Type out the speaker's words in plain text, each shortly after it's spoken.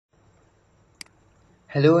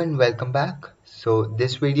Hello and welcome back. So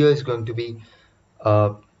this video is going to be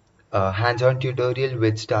a, a hands-on tutorial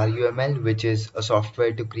with StarUML, which is a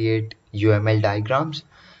software to create UML diagrams.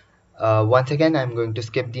 Once again, I'm going to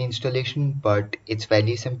skip the installation, but it's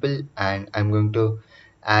fairly simple and I'm going to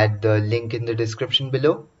add the link in the description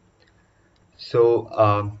below.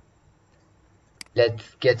 So let's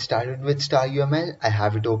get started with StarUML. I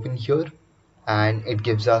have it open here and it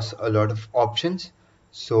gives us a lot of options.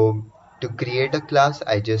 So to create a class,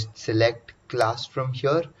 I just select class from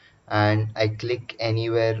here and I click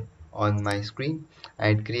anywhere on my screen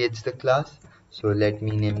and it creates the class. So let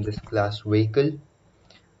me name this class vehicle,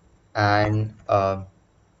 and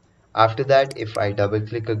after that, if I double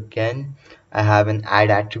click again, I have an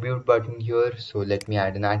add attribute button here. So let me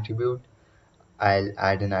add an attribute. I'll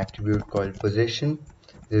add an attribute called position.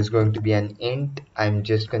 This is going to be an int. I'm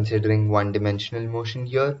just considering one-dimensional motion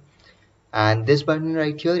here. And this button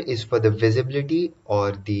right here is for the visibility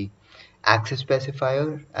or the access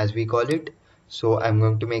specifier as we call it. So I'm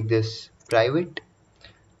going to make this private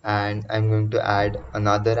and I'm going to add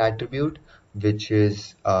another attribute which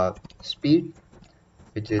is speed,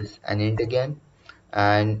 which is an int again.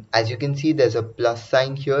 And as you can see, there's a plus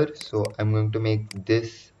sign here, so I'm going to make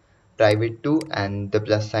this private too and the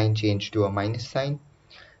plus sign change to a minus sign.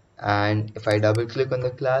 And if I double click on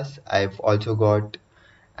the class, I've also got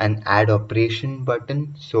an add operation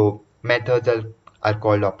button. So methods are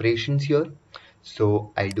called operations here.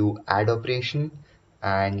 So I do add operation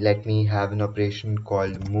and let me have an operation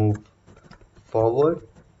called move forward,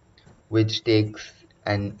 which takes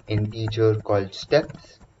an integer called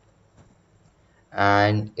steps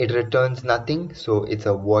and it returns nothing, so it's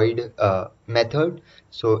a void method.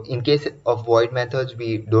 So in case of void methods,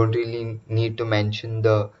 we don't really need to mention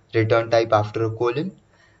the return type after a colon.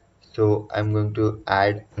 So I'm going to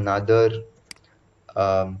add another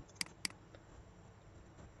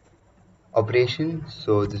operation.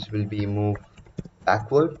 So this will be move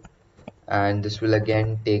backward and this will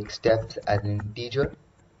again take steps as an integer.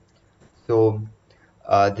 So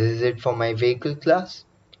this is it for my vehicle class,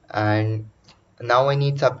 and now I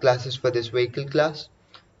need subclasses for this vehicle class.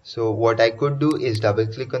 So what I could do is double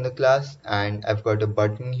click on the class and I've got a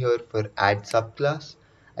button here for add subclass.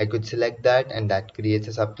 I could select that and that creates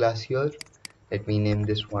a subclass here. Let me name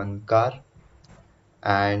this one car,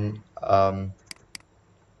 and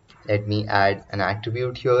let me add an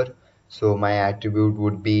attribute here. So my attribute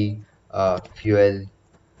would be fuel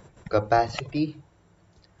capacity,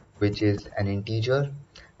 which is an integer,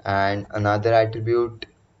 and another attribute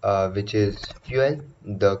which is fuel,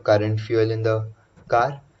 the current fuel in the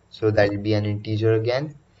car, so that will be an integer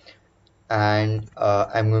again. And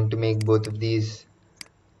I'm going to make both of these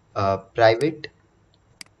private.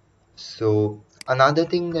 So another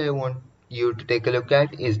thing that I want you to take a look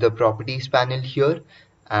at is the properties panel here,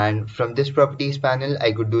 and from this properties panel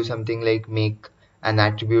I could do something like make an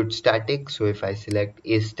attribute static. So if I select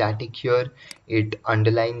is static here, it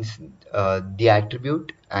underlines the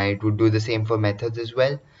attribute, and it would do the same for methods as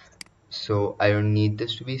well. So I don't need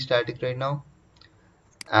this to be static right now.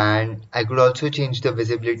 And I could also change the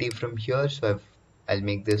visibility from here, so I'll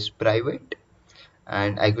make this private,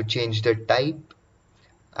 and I could change the type,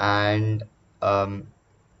 and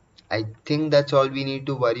I think that's all we need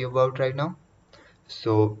to worry about right now.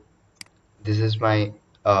 So this is my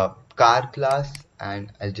car class,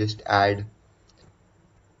 and I'll just add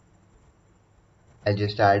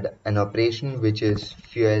an operation which is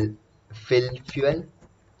fill fuel,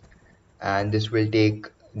 and this will take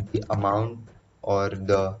the amount or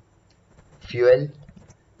the fuel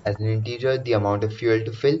as an integer, the amount of fuel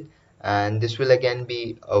to fill, and this will again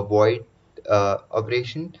be a void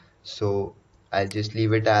operation, so I'll just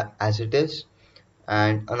leave it as it is.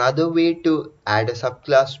 And another way to add a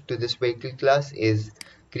subclass to this vehicle class is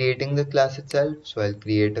creating the class itself. So I'll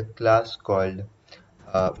create a class called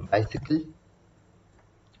bicycle,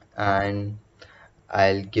 and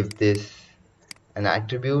I'll give this an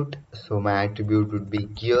attribute. So my attribute would be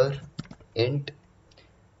gear int,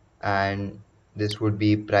 and this would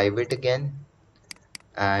be private again,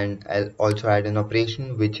 and I'll also add an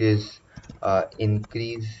operation which is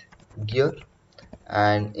increase gear,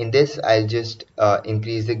 and in this I'll just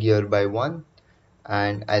increase the gear by 1,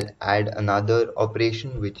 and I'll add another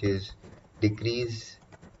operation which is decrease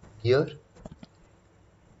gear,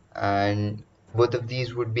 and both of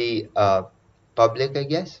these would be public, I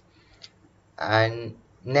guess. And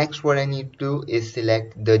next what I need to do is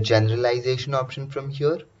select the generalization option from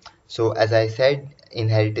here. So as I said,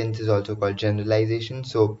 inheritance is also called generalization.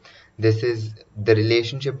 So this is the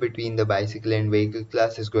relationship between the bicycle and vehicle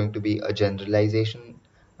class is going to be a generalization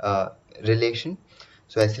relation.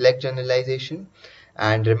 So I select generalization,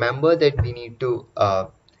 And remember that we need to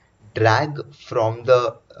drag from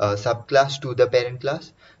the subclass to the parent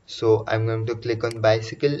class. So I'm going to click on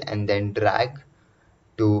bicycle and then drag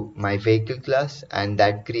to my vehicle class, and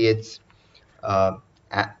that creates uh,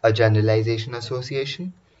 a generalization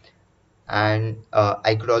association. And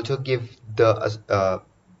I could also give the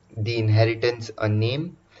inheritance a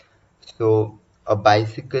name. So a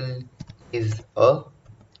bicycle is a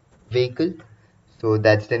vehicle. So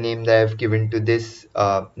that's the name that I've given to this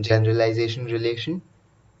generalization relation.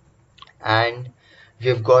 And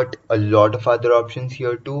we've got a lot of other options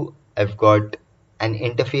here too. I've got an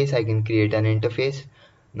interface. I can create an interface.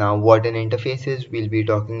 Now what an interface is, we'll be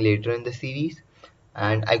talking later in the series.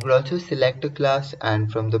 And I could also select a class and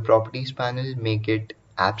from the properties panel make it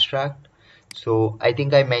abstract. So I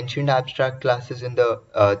think I mentioned abstract classes in the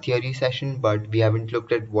theory session, but we haven't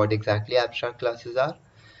looked at what exactly abstract classes are.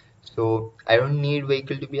 So I don't need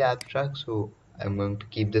vehicle to be abstract, so I'm going to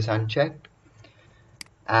keep this unchecked.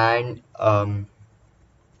 And I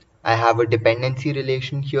have a dependency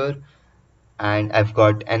relation here, and I've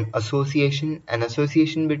got an association. An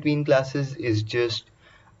association between classes is just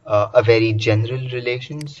a very general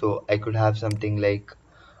relation. So I could have something like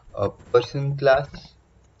a person class,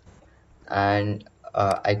 and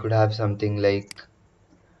I could have something like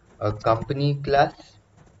a company class,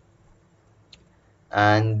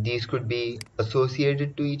 and these could be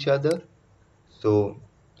associated to each other. So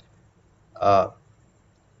uh,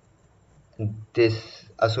 this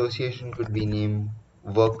association could be named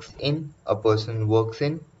works in, a person works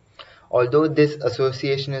in. Although this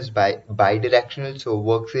association is bidirectional, so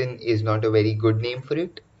works in is not a very good name for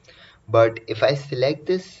it. But if I select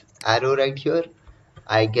this arrow right here,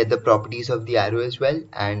 I get the properties of the arrow as well,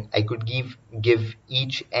 and I could give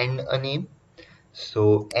each end a name.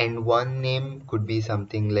 So end one name could be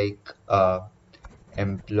something like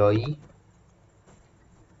employee,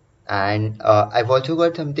 and I've also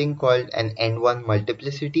got something called an n1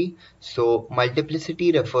 multiplicity. So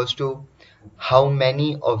multiplicity refers to how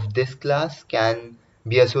many of this class can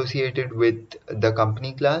be associated with the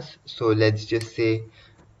company class. So let's just say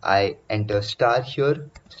I enter star here.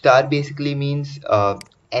 Star basically means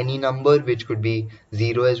any number which could be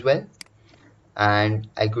 0 as well, and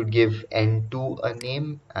I could give n2 a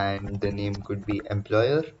name, and the name could be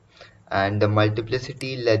employer. And the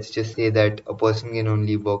multiplicity, let's just say that a person can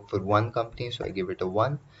only work for one company, so I give it a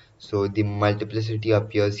 1. So the multiplicity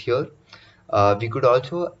appears here. We could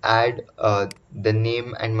also add the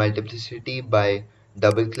name and multiplicity by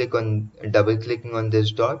double clicking on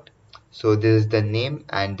this dot. So this is the name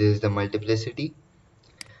and this is the multiplicity.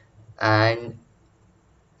 And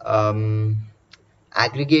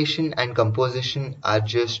aggregation and composition are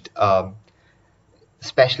just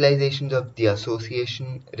specializations of the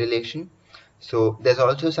association relation. So there's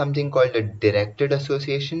also something called a directed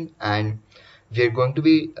association, and we're going to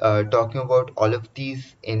be talking about all of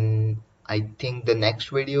these in, I think, the next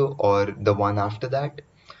video or the one after that.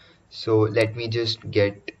 So let me just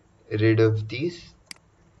get rid of these.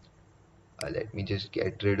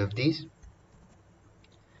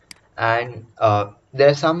 And there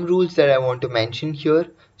are some rules that I want to mention here.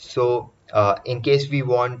 So in case we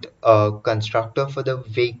want a constructor for the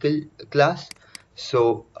vehicle class,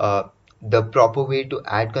 so the proper way to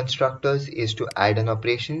add constructors is to add an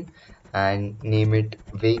operation and name it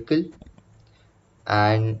vehicle.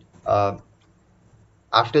 And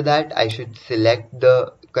after that, I should select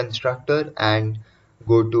the constructor and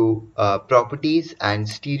go to properties and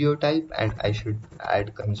stereotype, and I should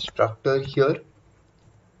add constructor here.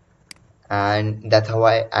 And that's how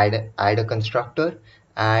I add a constructor.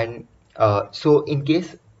 And so in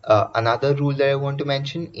case another rule that I want to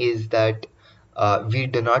mention is that we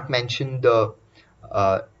do not mention the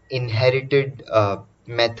inherited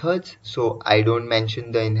methods. So I don't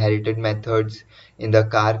mention the inherited methods in the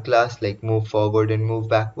car class, like move forward and move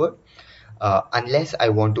backward, unless I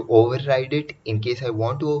want to override it. In case I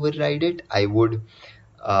want to override it, I would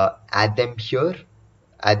add them here,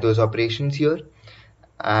 add those operations here.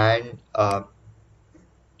 And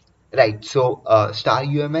right, so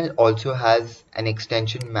StarUML also has an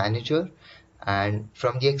extension manager, and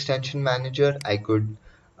from the extension manager, I could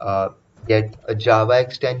get a Java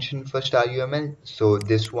extension for StarUML. So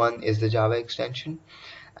this one is the Java extension,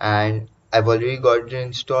 and I've already got it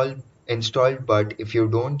installed. But if you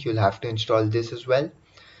don't, you'll have to install this as well.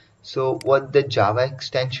 So what the Java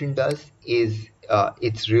extension does is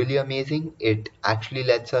it's really amazing. It actually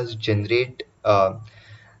lets us generate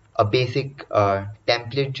a basic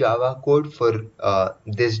template Java code for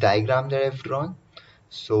this diagram that I've drawn.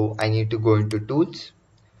 So I need to go into Tools,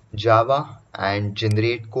 Java, and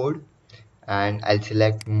Generate Code, and I'll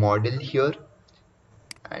select Model here.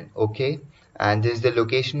 and OK. And this is the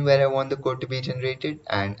location where I want the code to be generated,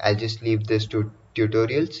 and I'll just leave this to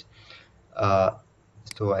tutorials. Uh,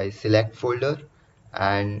 so I select folder,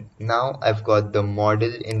 and now I've got the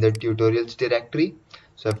model in the tutorials directory.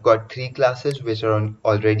 So I've got three classes which are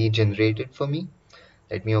already generated for me.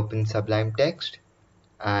 Let me open Sublime Text,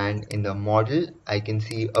 and in the model I can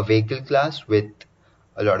see a vehicle class with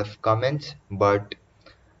a lot of comments, but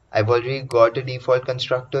I've already got a default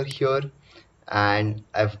constructor here, and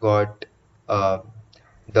I've got uh,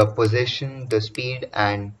 the position, the speed,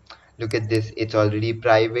 and look at this, it's already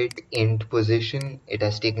private int position. It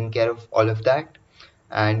has taken care of all of that.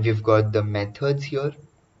 And we've got the methods here.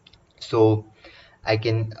 So I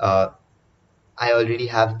can I already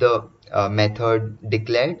have the method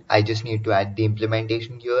declared. I just need to add the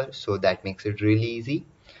implementation here, so that makes it really easy.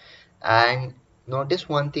 And notice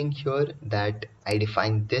one thing here, that I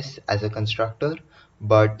defined this as a constructor,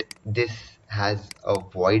 but this has a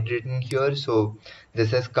void written here. So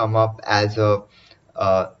this has come up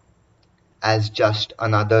uh, as just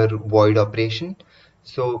another void operation.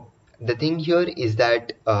 So the thing here is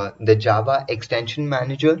that the Java extension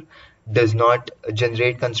manager does not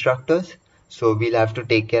generate constructors. So we'll have to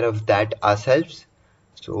take care of that ourselves.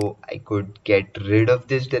 So I could get rid of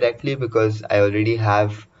this directly because I already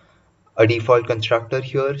have a default constructor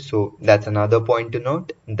here. So that's another point to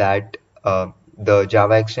note, that the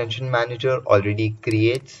Java extension manager already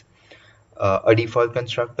creates a default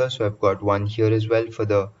constructor. So I've got one here as well for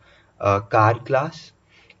the car class,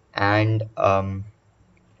 and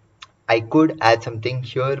I could add something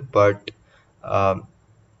here, but um,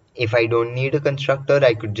 if I don't need a constructor,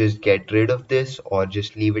 I could just get rid of this or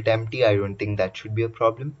just leave it empty. I don't think that should be a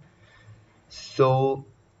problem. So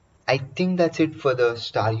I think that's it for the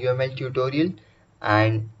StarUML tutorial,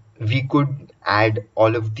 and we could add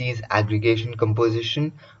all of these aggregation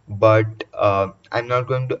composition, but I'm not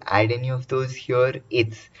going to add any of those here.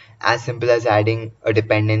 It's as simple as adding a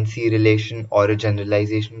dependency relation or a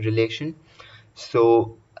generalization relation.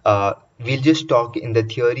 So we'll just talk in the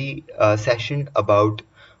theory session about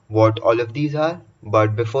what all of these are.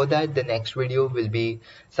 But before that, the next video will be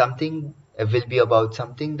about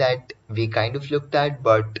something that we kind of looked at,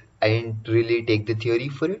 but I didn't really take the theory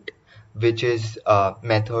for it, which is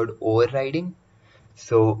method overriding.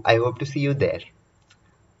 So I hope to see you there.